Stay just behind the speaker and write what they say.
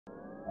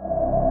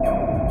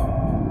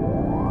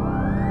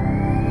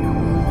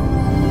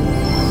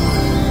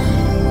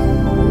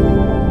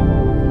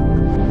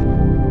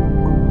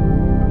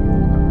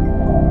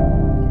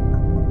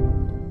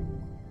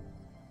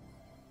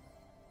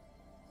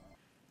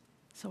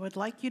So I'd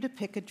like you to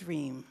pick a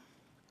dream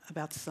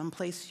about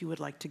someplace you would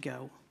like to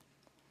go,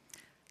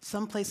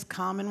 someplace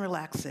calm and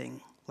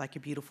relaxing, like a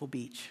beautiful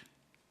beach.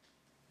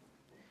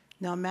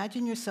 Now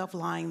imagine yourself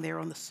lying there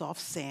on the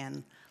soft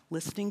sand,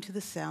 listening to the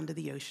sound of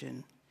the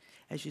ocean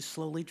as you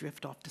slowly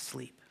drift off to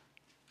sleep.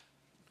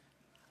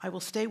 I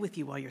will stay with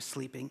you while you're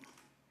sleeping,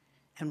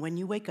 and when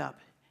you wake up,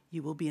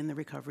 you will be in the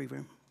recovery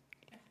room.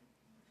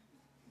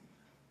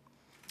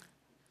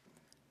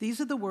 These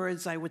are the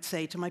words I would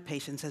say to my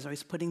patients as I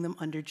was putting them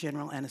under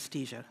general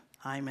anesthesia.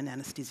 I'm an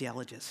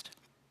anesthesiologist.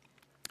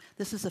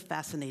 This is a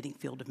fascinating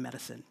field of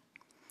medicine.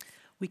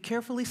 We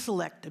carefully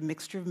select a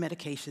mixture of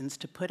medications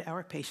to put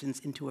our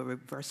patients into a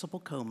reversible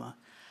coma,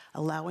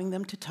 allowing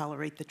them to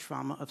tolerate the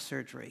trauma of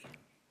surgery.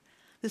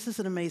 This is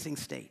an amazing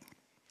state.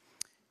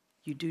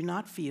 You do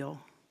not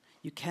feel,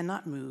 you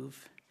cannot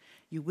move,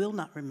 you will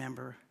not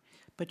remember,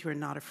 but you're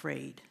not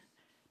afraid,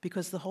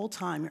 because the whole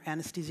time your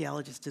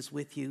anesthesiologist is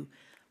with you,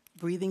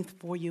 breathing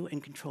for you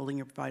and controlling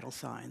your vital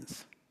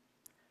signs.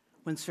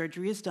 When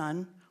surgery is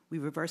done, we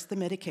reverse the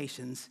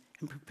medications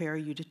and prepare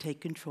you to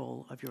take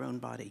control of your own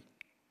body.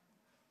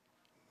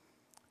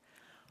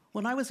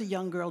 When I was a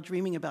young girl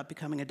dreaming about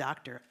becoming a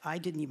doctor, I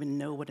didn't even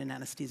know what an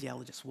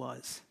anesthesiologist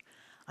was.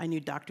 I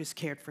knew doctors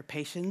cared for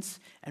patients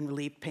and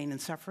relieved pain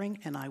and suffering,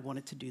 and I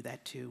wanted to do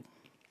that too.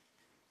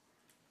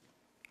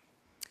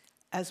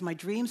 As my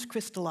dreams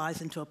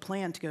crystallized into a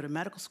plan to go to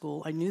medical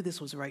school, I knew this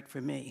was right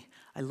for me.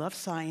 I loved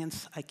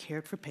science, I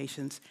cared for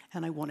patients,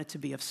 and I wanted to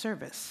be of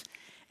service.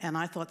 And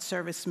I thought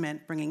service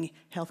meant bringing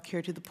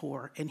healthcare to the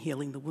poor and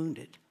healing the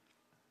wounded.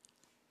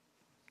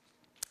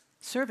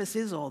 Service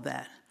is all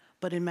that,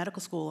 but in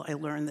medical school, I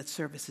learned that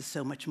service is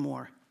so much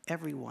more.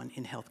 Everyone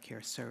in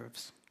healthcare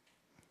serves.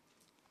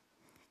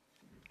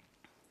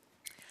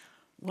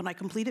 When I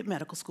completed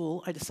medical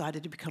school, I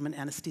decided to become an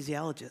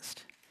anesthesiologist.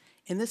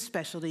 In this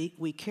specialty,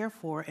 we care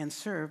for and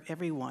serve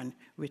everyone,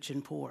 rich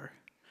and poor.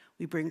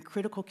 We bring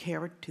critical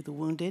care to the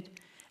wounded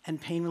and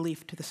pain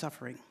relief to the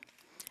suffering.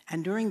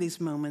 And during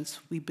these moments,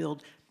 we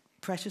build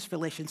precious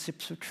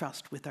relationships of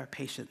trust with our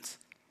patients.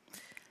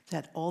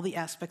 That all the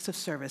aspects of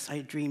service I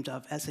dreamed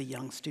of as a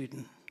young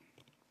student.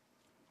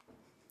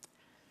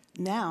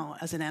 Now,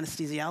 as an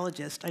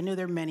anesthesiologist, I know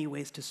there are many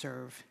ways to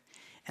serve.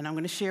 And I'm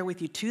going to share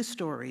with you 2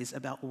 stories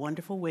about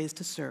wonderful ways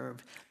to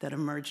serve that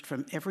emerged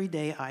from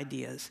everyday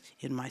ideas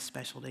in my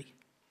specialty.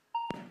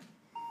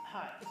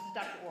 Hi, this is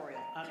Dr. Oriol.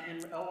 I'm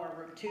in OR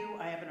Room 2.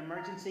 I have an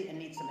emergency and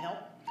need some help.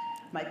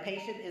 My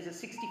patient is a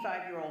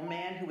 65-year-old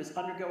man who was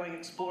undergoing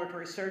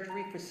exploratory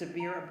surgery for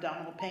severe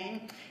abdominal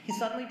pain. He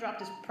suddenly dropped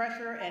his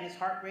pressure and his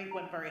heart rate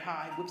went very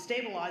high. We've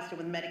stabilized him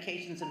with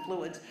medications and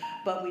fluids,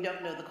 but we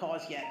don't know the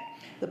cause yet.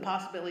 The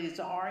possibilities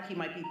are he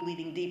might be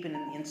bleeding deep in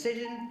the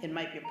incision, it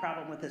might be a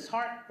problem with his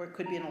heart, or it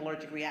could be an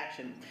allergic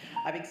reaction.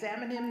 I've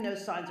examined him, no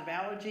signs of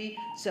allergy,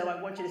 so I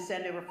want you to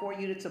send over 4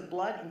 units of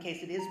blood in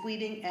case it is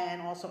bleeding,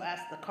 and also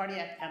ask the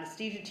cardiac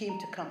anesthesia team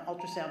to come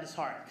ultrasound his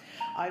heart.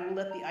 I will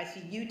let the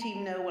ICU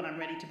team know when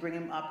I'm ready to bring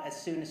him up as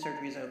soon as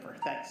surgery is over.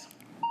 Thanks.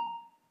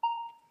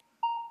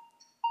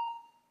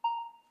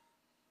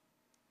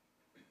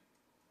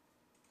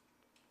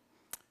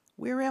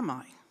 Where am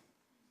I?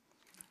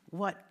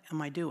 What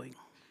am I doing?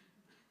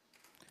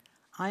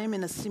 I am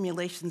in a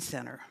simulation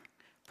center,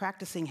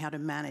 practicing how to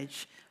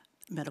manage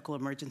medical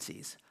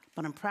emergencies,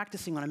 but I'm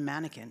practicing on a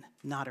mannequin,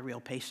 not a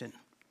real patient.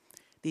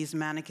 These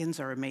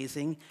mannequins are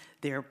amazing.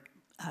 They're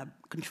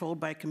controlled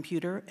by a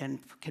computer and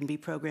can be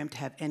programmed to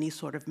have any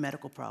sort of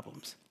medical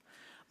problems.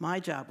 My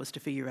job was to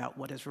figure out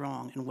what is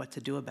wrong and what to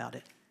do about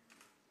it.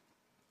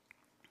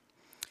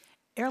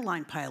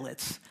 Airline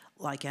pilots,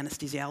 like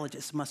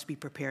anesthesiologists, must be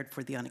prepared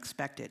for the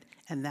unexpected,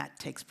 and that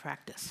takes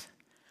practice.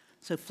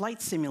 So flight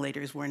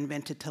simulators were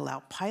invented to allow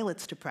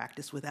pilots to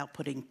practice without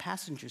putting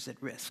passengers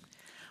at risk.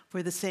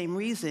 For the same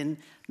reason,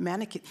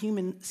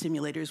 human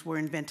simulators were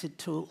invented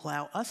to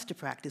allow us to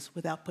practice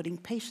without putting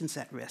patients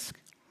at risk.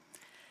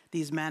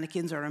 These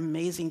mannequins are an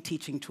amazing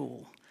teaching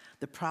tool.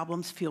 The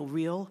problems feel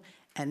real,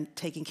 and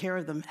taking care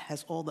of them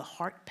has all the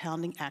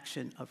heart-pounding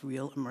action of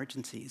real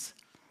emergencies.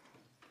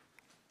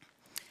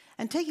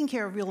 And taking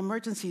care of real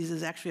emergencies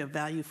is actually a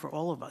value for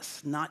all of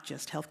us, not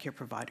just healthcare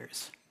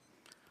providers.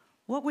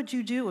 What would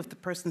you do if the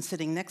person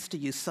sitting next to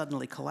you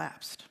suddenly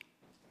collapsed?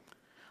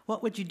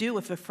 What would you do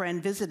if a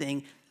friend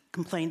visiting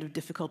complained of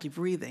difficulty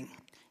breathing?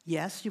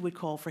 Yes, you would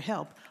call for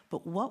help,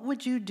 but what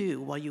would you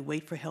do while you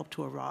wait for help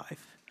to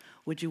arrive?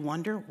 Would you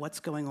wonder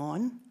what's going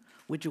on?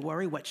 Would you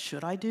worry, what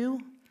should I do?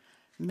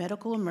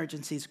 Medical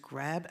emergencies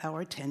grab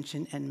our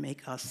attention and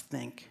make us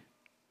think.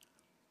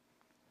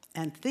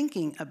 And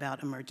thinking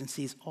about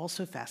emergencies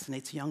also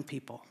fascinates young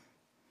people.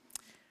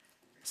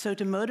 So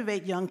to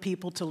motivate young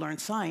people to learn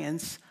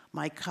science,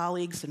 my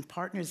colleagues and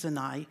partners and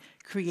I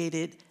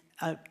created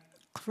a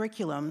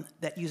curriculum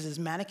that uses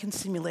mannequin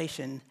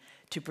simulation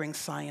to bring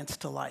science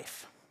to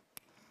life.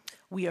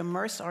 We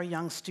immerse our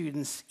young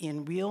students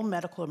in real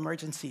medical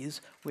emergencies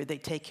where they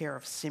take care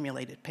of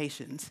simulated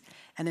patients,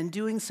 and in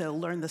doing so,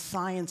 learn the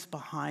science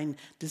behind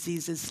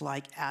diseases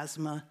like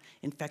asthma,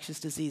 infectious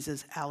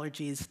diseases,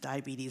 allergies,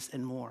 diabetes,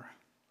 and more.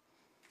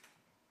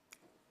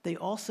 They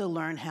also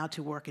learn how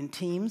to work in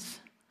teams,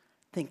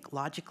 think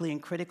logically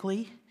and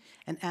critically,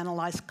 and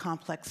analyze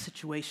complex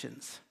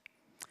situations.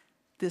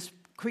 This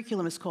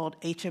curriculum is called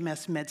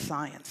HMS Med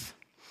Science.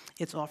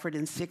 It's offered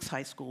in 6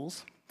 high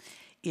schools.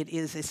 It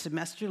is a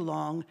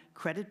semester-long,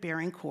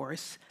 credit-bearing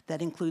course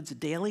that includes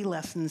daily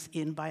lessons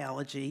in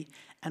biology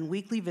and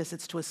weekly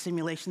visits to a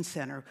simulation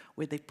center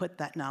where they put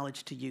that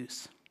knowledge to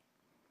use.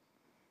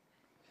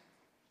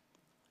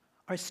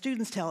 Our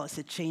students tell us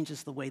it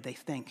changes the way they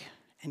think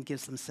and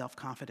gives them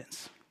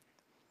self-confidence.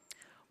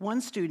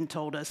 One student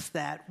told us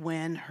that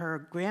when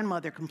her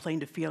grandmother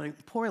complained of feeling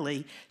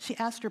poorly, she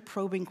asked her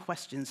probing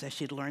questions as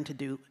she'd learned to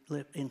do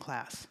in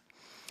class.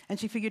 And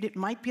she figured it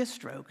might be a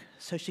stroke,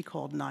 so she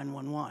called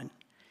 911,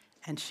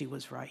 and she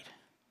was right.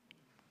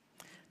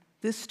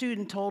 This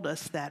student told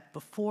us that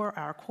before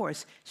our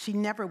course, she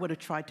never would have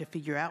tried to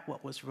figure out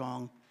what was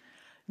wrong,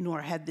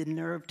 nor had the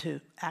nerve to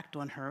act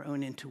on her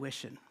own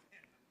intuition.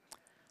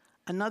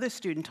 Another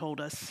student told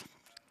us,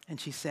 and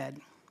she said,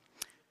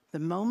 "The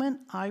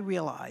moment I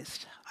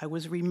realized I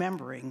was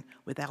remembering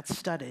without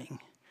studying,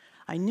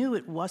 I knew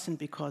it wasn't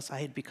because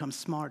I had become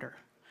smarter,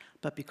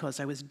 but because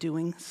I was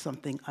doing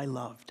something I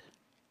loved."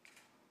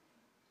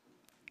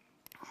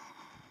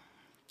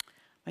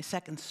 My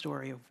second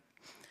story.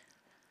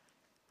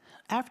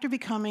 After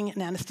becoming an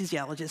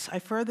anesthesiologist, I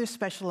further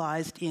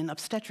specialized in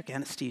obstetric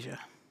anesthesia.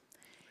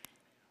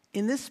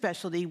 In this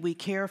specialty, we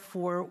care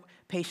for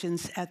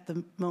patients at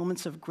the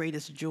moments of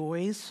greatest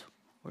joys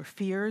or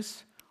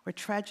fears or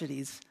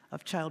tragedies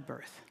of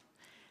childbirth.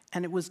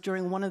 And it was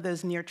during one of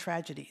those near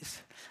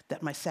tragedies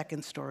that my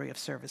second story of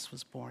service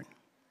was born.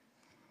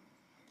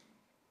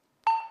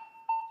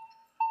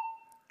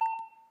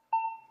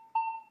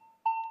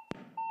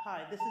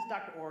 Hi, this is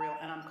Dr. Oriol,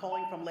 and I'm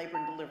calling from labor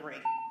and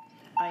delivery.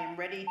 I am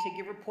ready to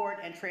give a report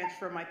and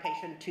transfer my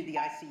patient to the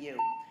ICU.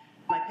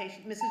 My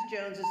patient, Mrs.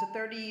 Jones, is a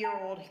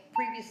 30-year-old,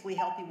 previously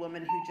healthy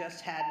woman who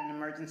just had an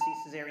emergency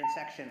cesarean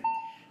section.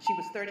 She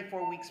was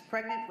 34 weeks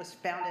pregnant, was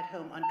found at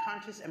home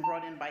unconscious, and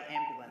brought in by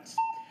ambulance.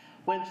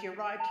 When she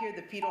arrived here,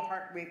 the fetal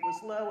heart rate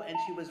was low, and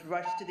she was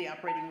rushed to the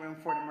operating room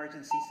for an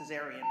emergency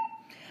cesarean.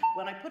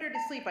 When I put her to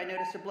sleep, I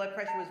noticed her blood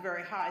pressure was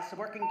very high, so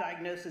working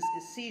diagnosis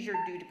is seizure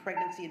due to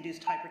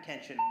pregnancy-induced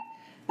hypertension.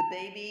 The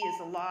baby is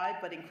alive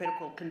but in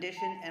critical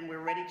condition, and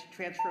we're ready to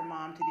transfer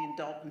mom to the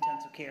adult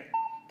intensive care.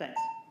 Thanks.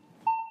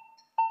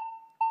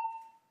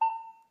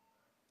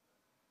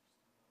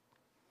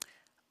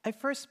 I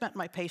first met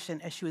my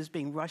patient as she was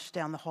being rushed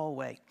down the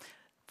hallway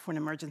for an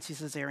emergency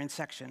cesarean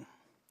section.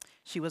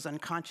 She was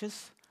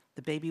unconscious,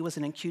 the baby was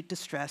in acute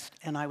distress,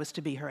 and I was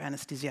to be her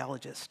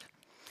anesthesiologist.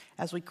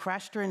 As we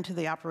crashed her into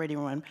the operating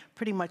room,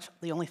 pretty much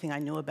the only thing I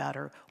knew about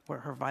her were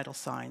her vital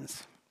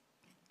signs.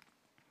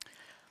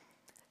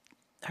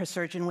 Her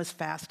surgeon was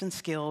fast and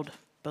skilled.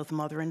 Both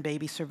mother and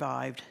baby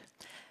survived,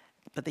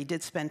 but they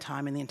did spend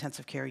time in the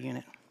intensive care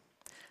unit.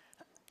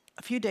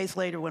 A few days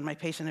later, when my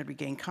patient had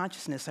regained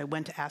consciousness, I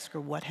went to ask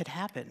her what had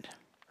happened.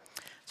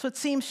 So it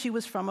seems she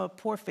was from a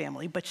poor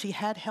family, but she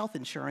had health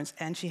insurance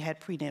and she had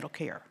prenatal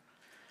care.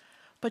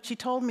 But she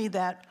told me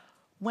that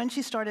when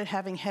she started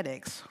having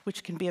headaches,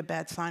 which can be a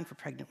bad sign for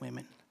pregnant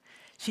women,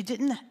 she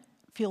didn't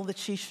feel that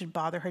she should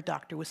bother her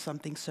doctor with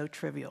something so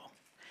trivial.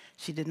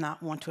 She did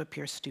not want to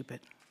appear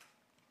stupid.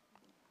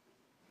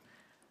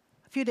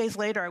 A few days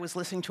later, I was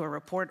listening to a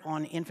report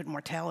on infant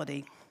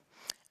mortality,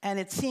 and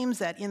it seems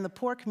that in the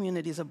poor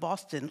communities of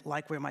Boston,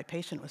 like where my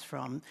patient was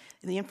from,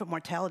 the infant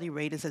mortality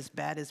rate is as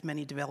bad as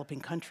many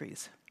developing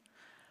countries.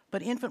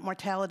 But infant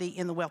mortality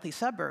in the wealthy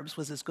suburbs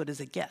was as good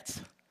as it gets.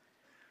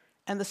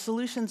 And the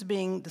solutions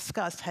being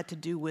discussed had to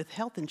do with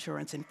health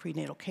insurance and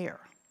prenatal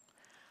care.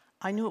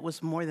 I knew it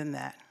was more than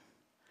that.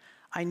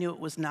 I knew it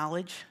was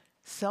knowledge,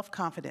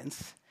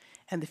 self-confidence,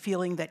 and the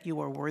feeling that you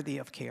are worthy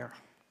of care.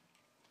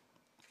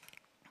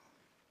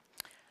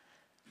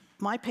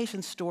 My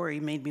patient's story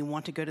made me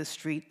want to go to the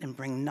street and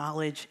bring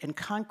knowledge and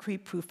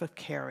concrete proof of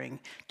caring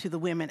to the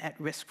women at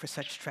risk for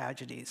such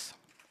tragedies.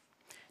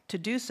 To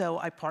do so,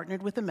 I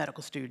partnered with a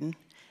medical student,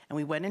 and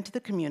we went into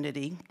the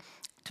community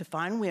to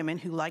find women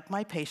who, like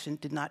my patient,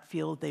 did not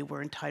feel they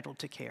were entitled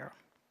to care.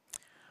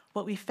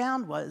 What we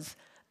found was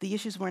the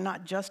issues were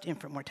not just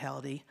infant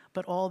mortality,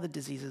 but all the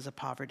diseases of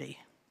poverty.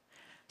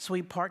 So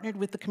we partnered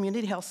with the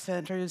community health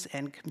centers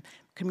and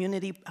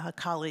community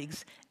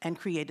colleagues and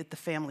created the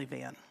Family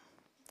Van.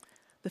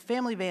 The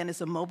Family Van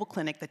is a mobile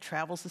clinic that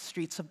travels the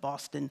streets of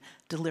Boston,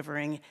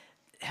 delivering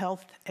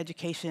health,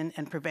 education,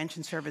 and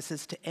prevention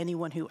services to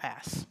anyone who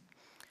asks,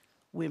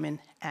 women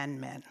and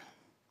men.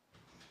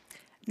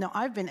 Now,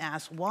 I've been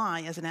asked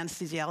why, as an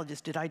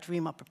anesthesiologist, did I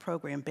dream up a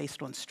program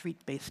based on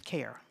street-based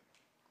care?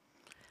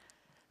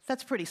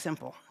 That's pretty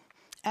simple.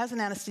 As an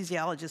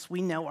anesthesiologist,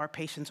 we know our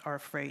patients are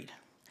afraid.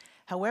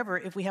 However,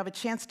 if we have a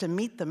chance to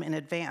meet them in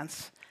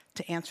advance,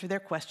 to answer their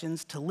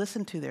questions, to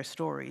listen to their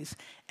stories,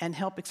 and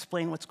help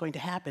explain what's going to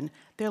happen,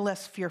 they're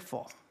less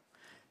fearful.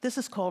 This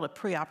is called a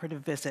preoperative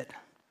visit.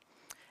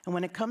 And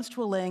when it comes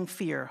to allaying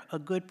fear, a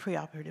good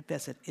preoperative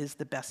visit is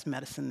the best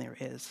medicine there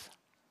is.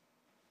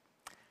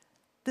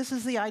 This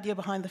is the idea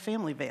behind the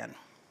Family Van.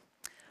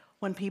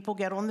 When people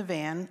get on the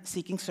van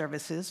seeking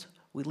services,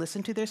 we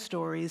listen to their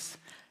stories,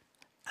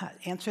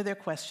 answer their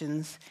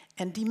questions,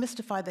 and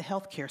demystify the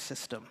healthcare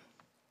system.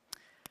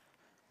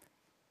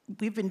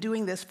 We've been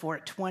doing this for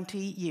 20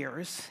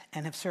 years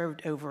and have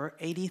served over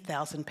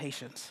 80,000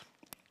 patients.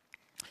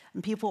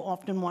 And people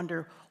often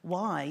wonder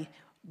why,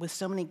 with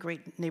so many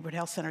great neighborhood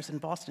health centers in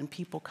Boston,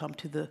 people come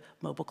to the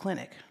mobile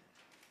clinic.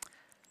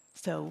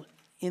 So,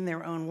 in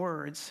their own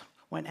words,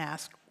 when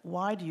asked,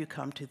 why do you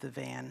come to the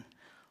van?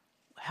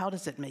 How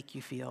does it make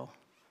you feel?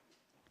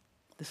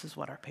 This is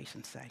what our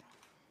patients say.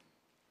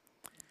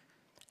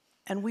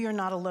 And we are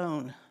not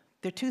alone.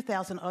 There are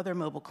 2,000 other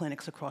mobile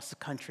clinics across the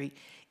country,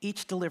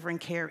 each delivering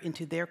care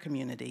into their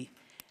community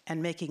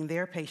and making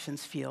their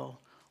patients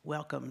feel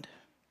welcomed,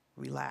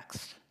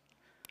 relaxed,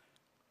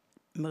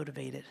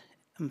 motivated,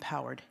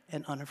 empowered,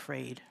 and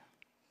unafraid.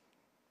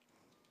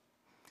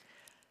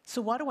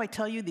 So why do I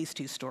tell you these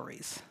two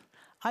stories?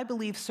 I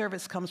believe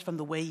service comes from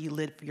the way you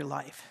live your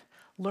life.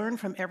 Learn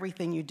from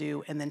everything you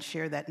do and then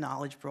share that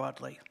knowledge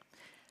broadly.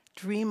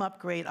 Dream up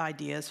great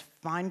ideas,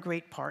 find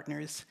great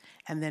partners,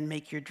 and then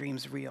make your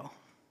dreams real.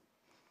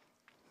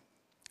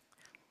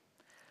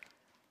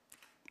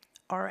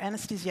 Our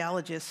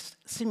anesthesiologist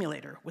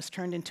simulator was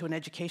turned into an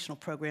educational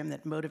program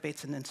that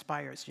motivates and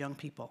inspires young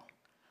people.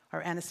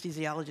 Our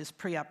anesthesiologist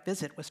pre-op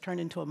visit was turned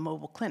into a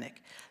mobile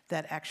clinic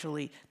that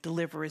actually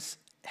delivers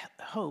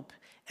hope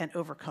and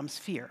overcomes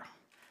fear.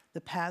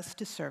 The paths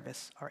to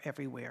service are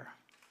everywhere.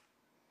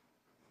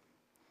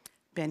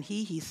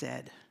 Ben-He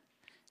said,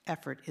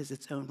 effort is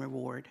its own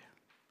reward.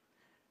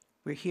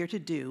 We're here to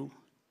do,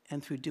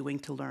 and through doing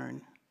to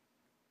learn.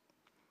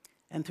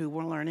 And through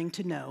learning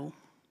to know,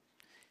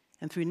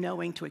 and through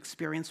knowing to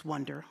experience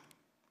wonder,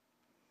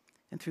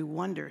 and through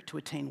wonder to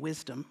attain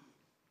wisdom,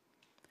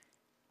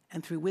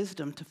 and through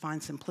wisdom to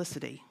find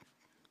simplicity,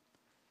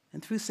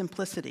 and through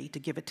simplicity to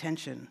give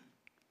attention,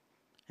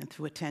 and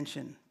through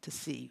attention to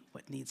see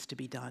what needs to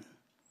be done.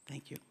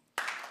 Thank you.